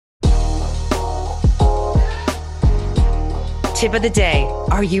Tip of the day.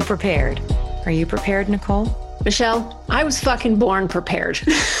 Are you prepared? Are you prepared, Nicole? Michelle, I was fucking born prepared.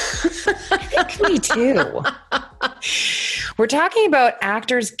 I think me too. We're talking about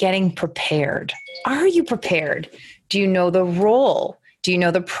actors getting prepared. Are you prepared? Do you know the role? Do you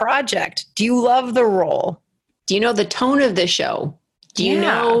know the project? Do you love the role? Do you know the tone of the show? Do you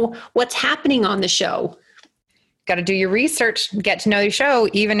know what's happening on the show? Got to do your research, get to know your show.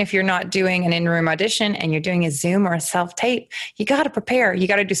 Even if you're not doing an in-room audition and you're doing a Zoom or a self-tape, you got to prepare. You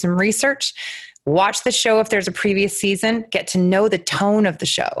got to do some research. Watch the show if there's a previous season. Get to know the tone of the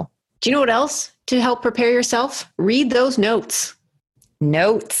show. Do you know what else to help prepare yourself? Read those notes.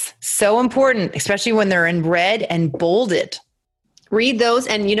 Notes. So important, especially when they're in red and bolded. Read those.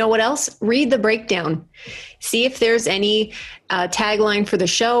 And you know what else? Read the breakdown. See if there's any tagline for the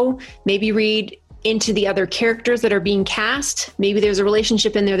show. Maybe read into the other characters that are being cast. Maybe there's a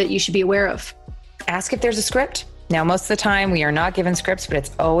relationship in there that you should be aware of. Ask if there's a script. Now, most of the time we are not given scripts, but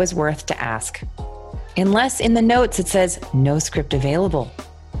it's always worth to ask. Unless in the notes it says no script available.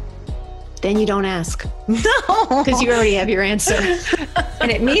 Then you don't ask. No. Because you already have your answer.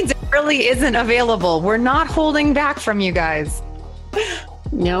 And it means it really isn't available. We're not holding back from you guys.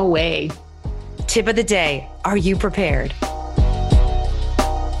 No way. Tip of the day. Are you prepared?